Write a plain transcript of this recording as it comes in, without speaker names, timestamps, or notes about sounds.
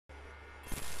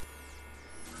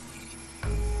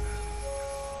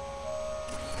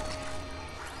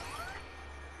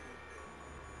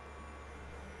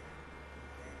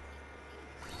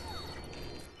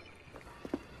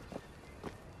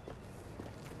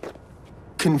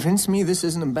convince me this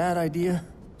isn't a bad idea?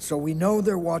 So we know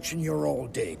they're watching your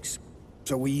old digs.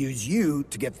 So we use you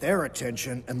to get their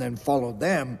attention and then follow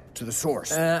them to the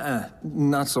source.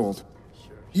 Not sold.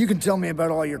 You can tell me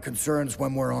about all your concerns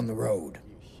when we're on the road.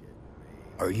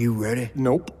 Are you ready?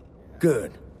 Nope.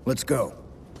 Good. Let's go.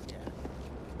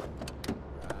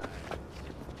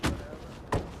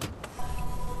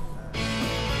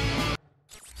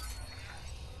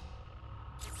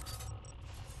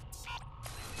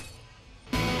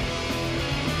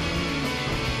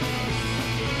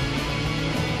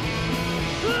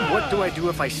 What do I do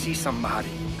if I see somebody?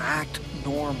 Act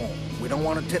normal. We don't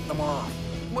want to tip them off.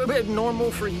 Wait,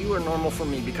 normal for you or normal for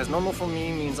me? Because normal for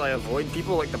me means I avoid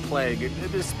people like the plague,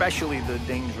 especially the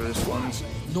dangerous ones.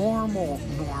 Normal.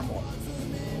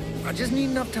 I just need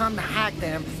enough time to hack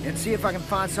them and see if I can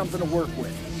find something to work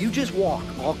with. You just walk.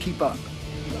 I'll keep up.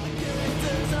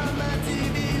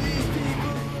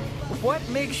 What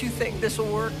makes you think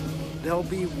this'll work? They'll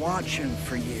be watching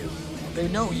for you. They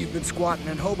know you've been squatting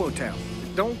in Hobotown.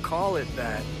 Don't call it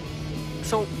that.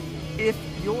 So, if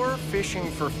you're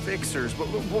fishing for fixers,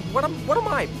 what am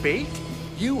I, bait?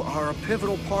 You are a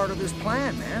pivotal part of this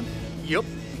plan, man. Yup,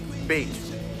 bait.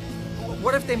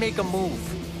 What if they make a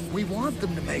move? We want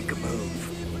them to make a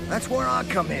move. That's where I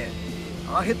come in.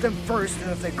 I'll hit them first,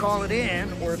 and if they call it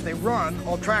in, or if they run,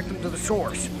 I'll track them to the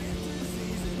source.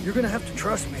 You're gonna have to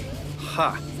trust me.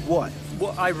 Ha. What?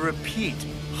 Well, I repeat,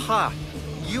 ha.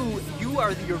 You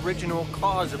are the original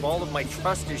cause of all of my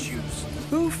trust issues.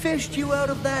 Who fished you out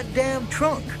of that damn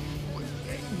trunk?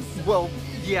 Well,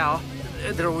 yeah,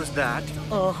 there was that.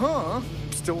 Uh-huh.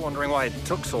 Still wondering why it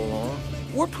took so long.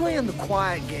 We're playing the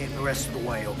quiet game the rest of the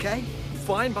way, okay?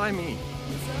 Fine by me.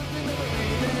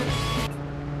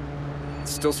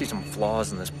 Still see some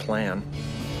flaws in this plan.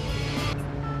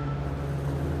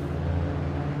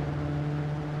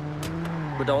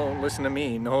 But don't listen to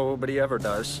me. Nobody ever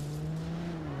does.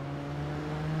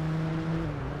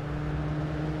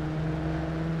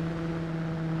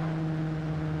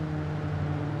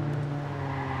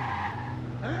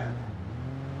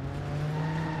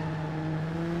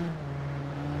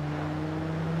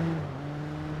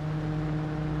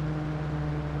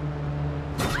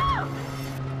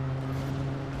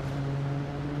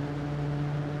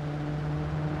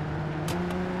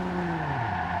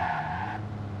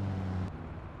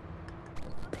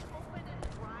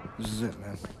 This is it,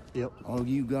 man. Yep. All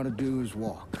you gotta do is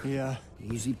walk. Yeah.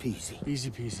 Easy peasy. Easy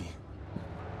peasy.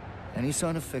 Any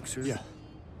sign of fixers? Yeah.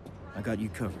 I got you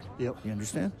covered. Yep. You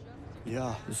understand?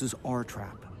 Yeah. This is our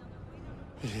trap.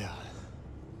 Yeah.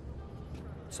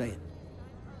 Say it.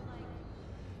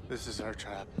 This is our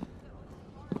trap.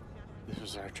 This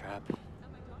is our trap.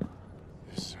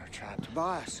 This is our trap.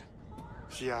 Tobias,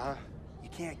 Yeah. you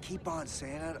can't keep on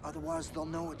saying it, otherwise they'll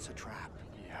know it's a trap.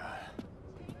 Yeah.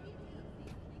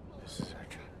 This is our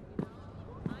trap.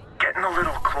 Getting a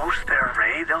little close there,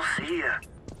 Ray. They'll see you.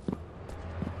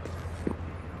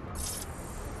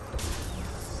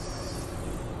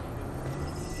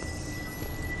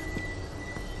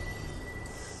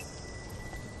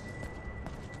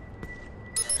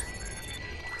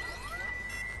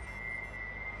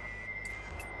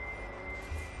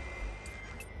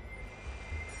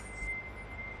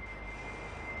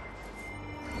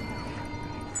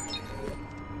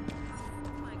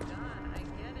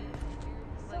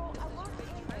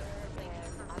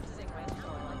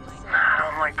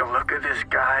 Like the look of this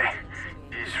guy.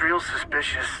 He's real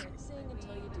suspicious.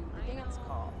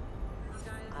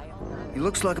 He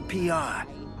looks like a PI.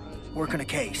 Working a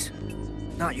case.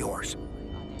 Not yours.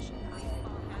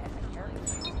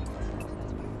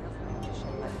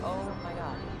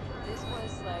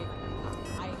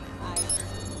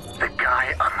 The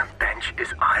guy on the bench is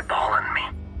eyeballing me.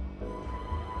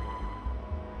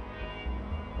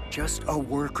 Just a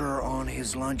worker on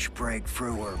his lunch break,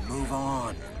 Frewer. Move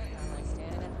on.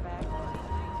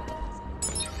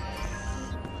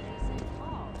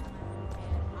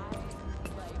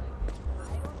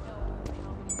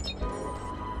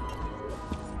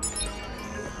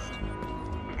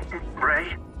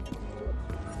 Ray?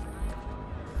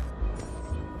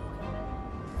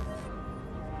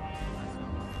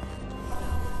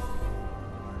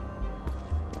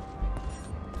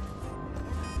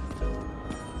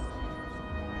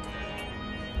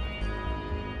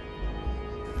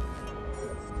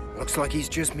 Looks like he's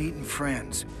just meeting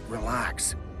friends.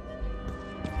 Relax.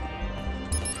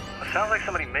 Sounds like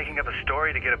somebody making up a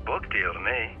story to get a book deal to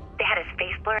me. They had his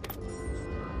face blurred.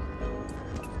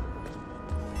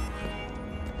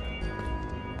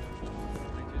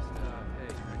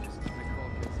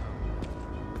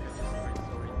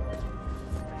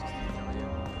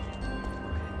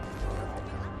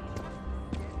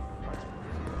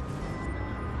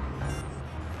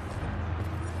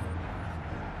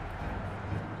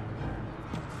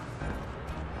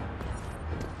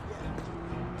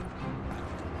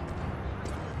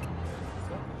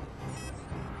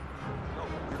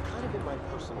 in my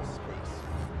personal space.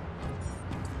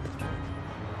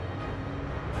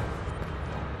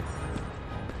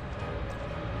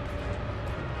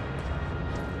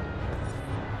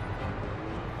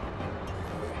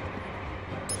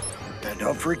 And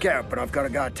don't freak out, but I've got a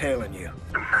guy tailing you.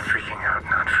 I'm not freaking out,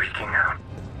 not freaking out.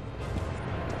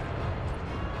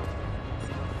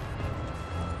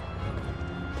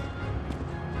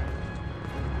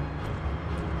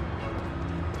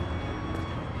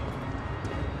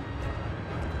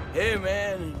 Hey,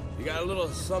 man, you got a little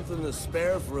something to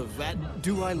spare for a vet?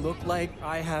 Do I look like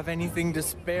I have anything to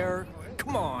spare?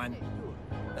 Come on.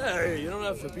 Hey, you don't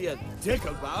have to be a dick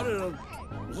about it. I'm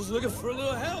just looking for a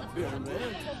little help here,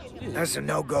 man. Jeez. That's a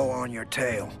no-go on your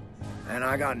tail. And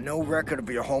I got no record of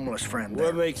your homeless friend there.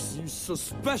 What makes you so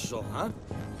special, huh?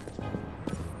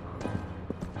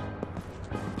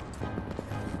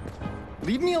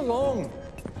 Leave me alone.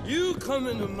 You come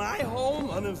into my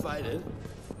home uninvited.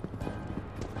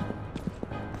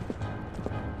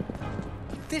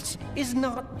 This is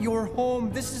not your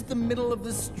home. This is the middle of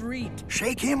the street.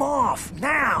 Shake him off,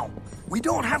 now! We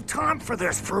don't have time for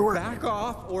this, Frewer. Back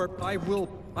off, or I will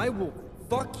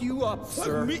fuck you up,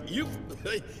 sir. Me,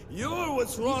 you're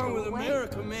what's wrong with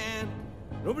America, man.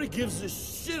 Nobody gives a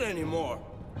shit anymore.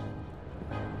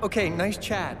 Okay, nice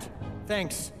chat.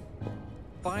 Thanks.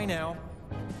 Bye now.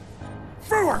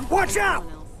 Frewer, watch out!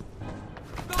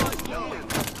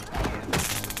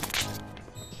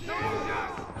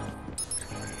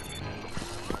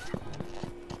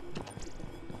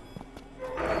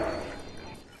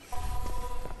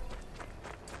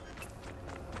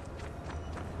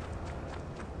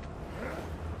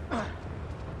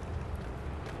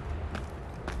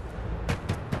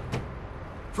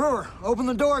 Frewer, open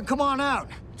the door and come on out.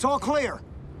 It's all clear.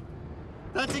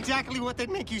 That's exactly what they'd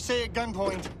make you say at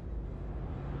gunpoint.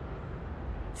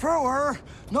 Frewer,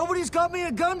 nobody's got me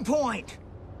at gunpoint.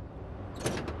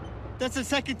 That's the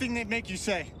second thing they'd make you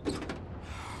say.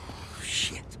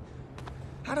 Shit.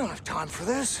 I don't have time for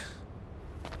this.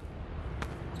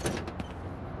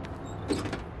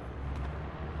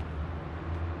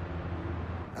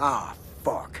 Ah,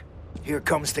 fuck. Here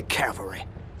comes the cavalry.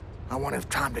 I won't have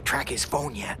time to track his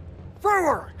phone yet.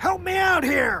 Frewer, help me out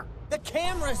here! The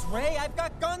cameras, Ray! I've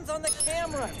got guns on the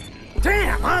camera!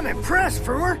 Damn, I'm impressed,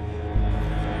 Frewer!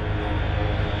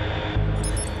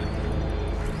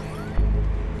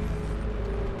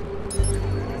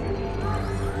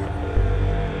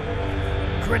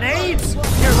 Grenades?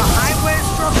 Near the highway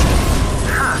structure?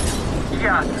 Huh.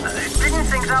 Yeah, didn't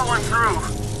think that one through.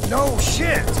 No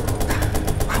shit!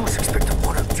 I was expecting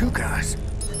one or two guys.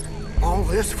 All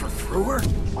this for Frewer?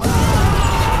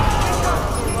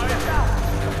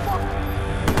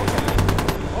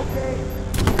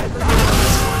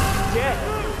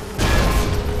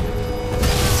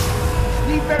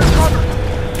 Need better cover!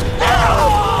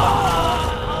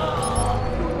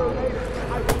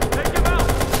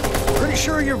 Pretty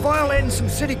sure you're violating some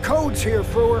city codes here,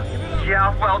 Frewer.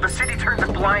 Yeah, well, the city turns a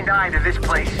blind eye to this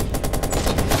place.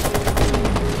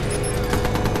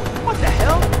 What the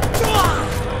hell?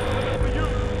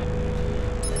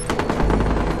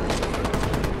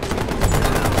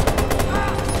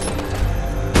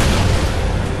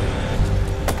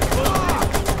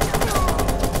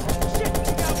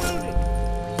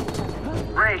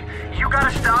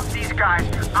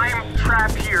 I'm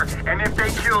trapped here, and if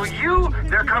they kill you,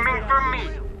 they're coming for me.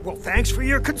 Well, thanks for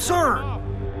your concern.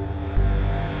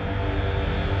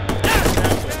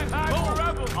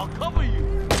 I'll cover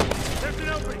you. There's an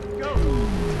opening. Go.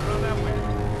 Around that way.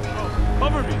 Go.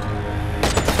 Cover me.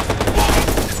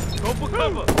 Go for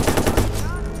cover.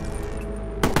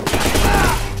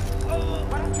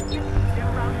 Why don't you just get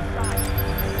around the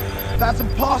side? That's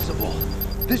impossible.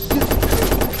 This is...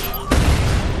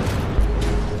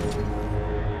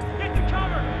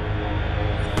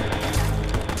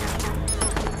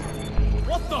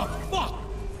 What the fuck?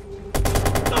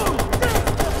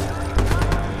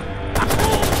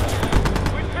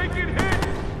 We're taking hits!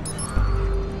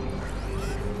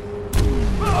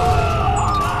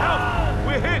 Help!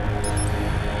 We're hit!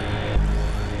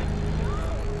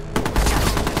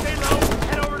 Stay low,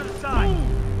 head over to the side.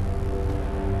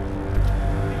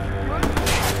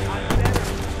 I'm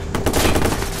better.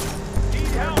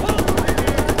 Need help!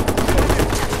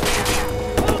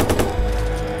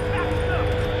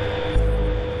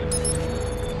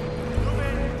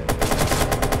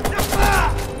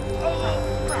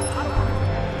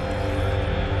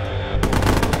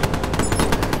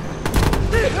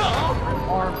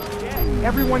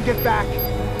 Everyone get back.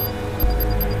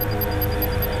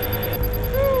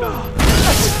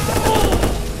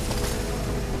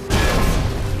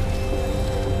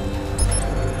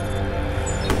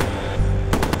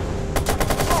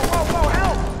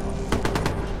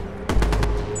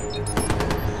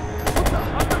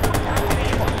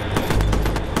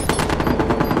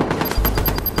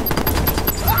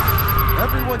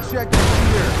 Everyone check in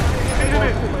here.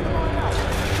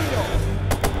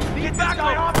 Get back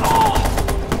off!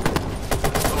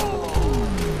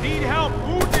 Need help!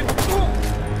 Wounded!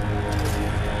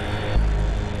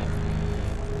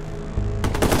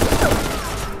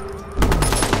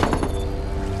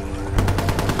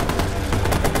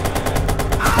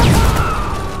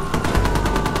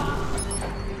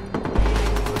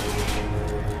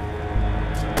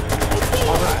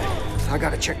 I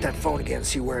gotta check that phone again,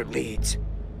 see where it leads.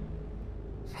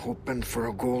 Hoping for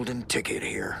a golden ticket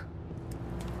here.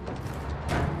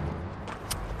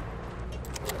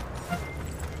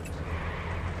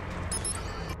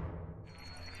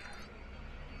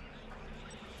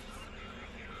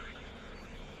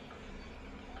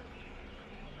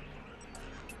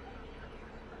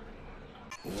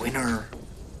 Winner.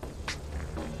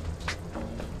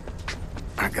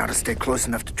 I gotta stay close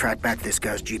enough to track back this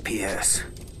guy's GPS.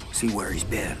 See where he's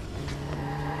been.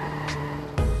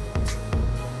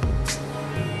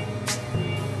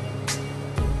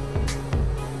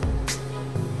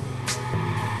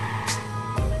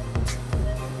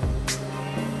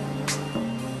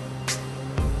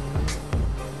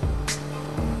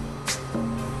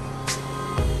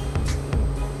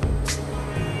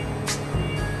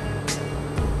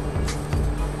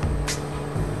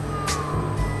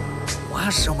 Why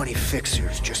so many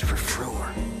fixers just for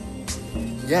Frewer?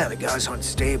 Yeah, the guy's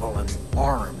unstable and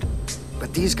armed,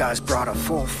 but these guys brought a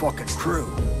full fucking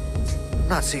crew. I'm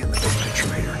not seeing the big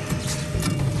picture here.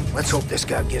 Let's hope this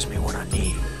guy gives me what I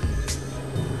need.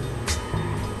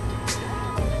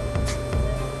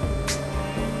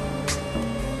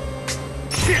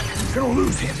 Shit! Gonna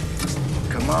lose him.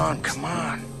 Come on, come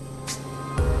on.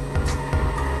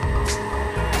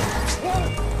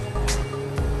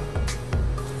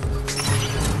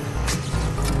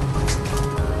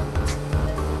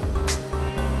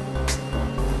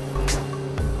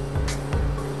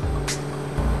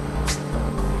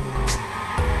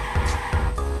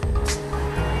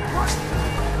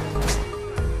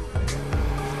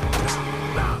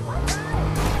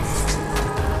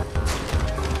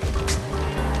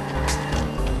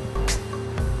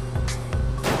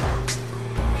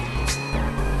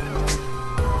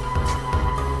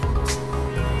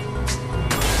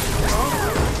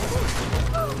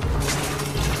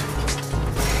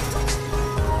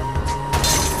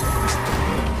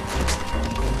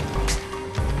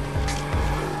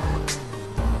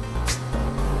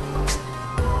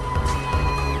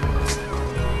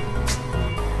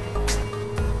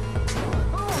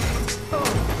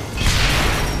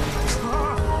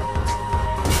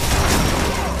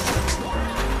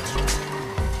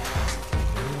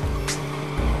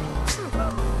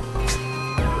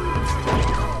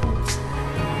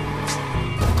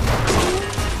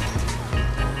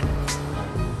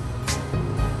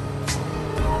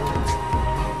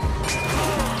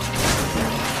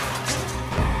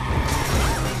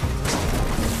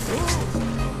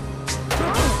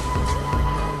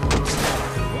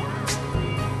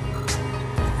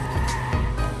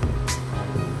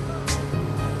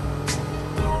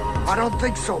 I don't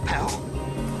think so, pal.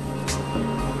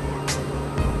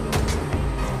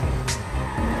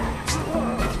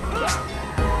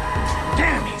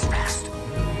 Damn, he's fast.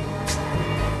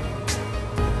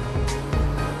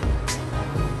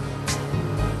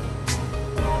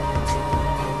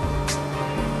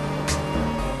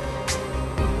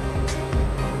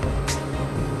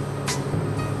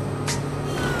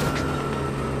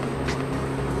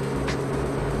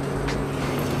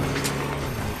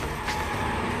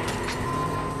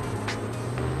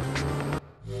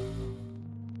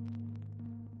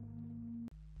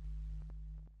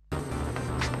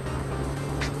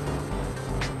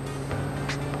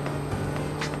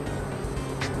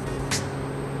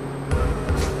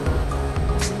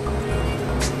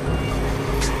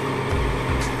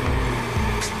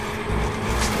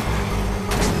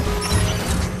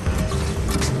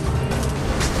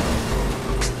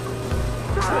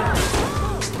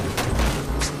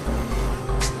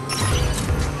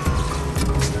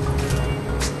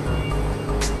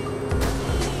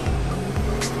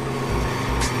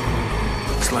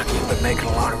 Making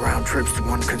a lot of round trips to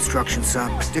one construction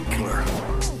site in particular.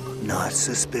 Not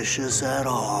suspicious at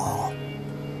all.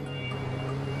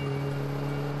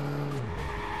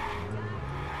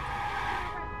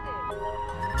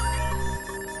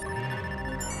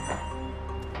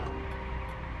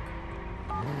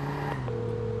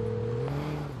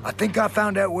 I think I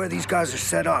found out where these guys are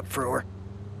set up, Frewer.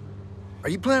 Are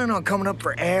you planning on coming up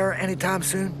for air anytime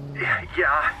soon?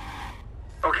 Yeah.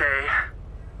 Okay.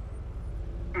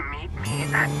 Meet me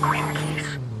at Queen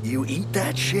Keys. You eat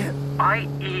that shit? I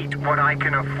eat what I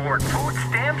can afford. Food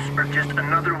stamps are just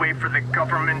another way for the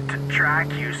government to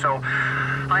track you, so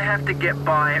I have to get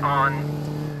by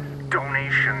on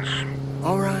donations.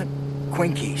 All right,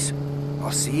 Quinkies.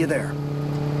 I'll see you there.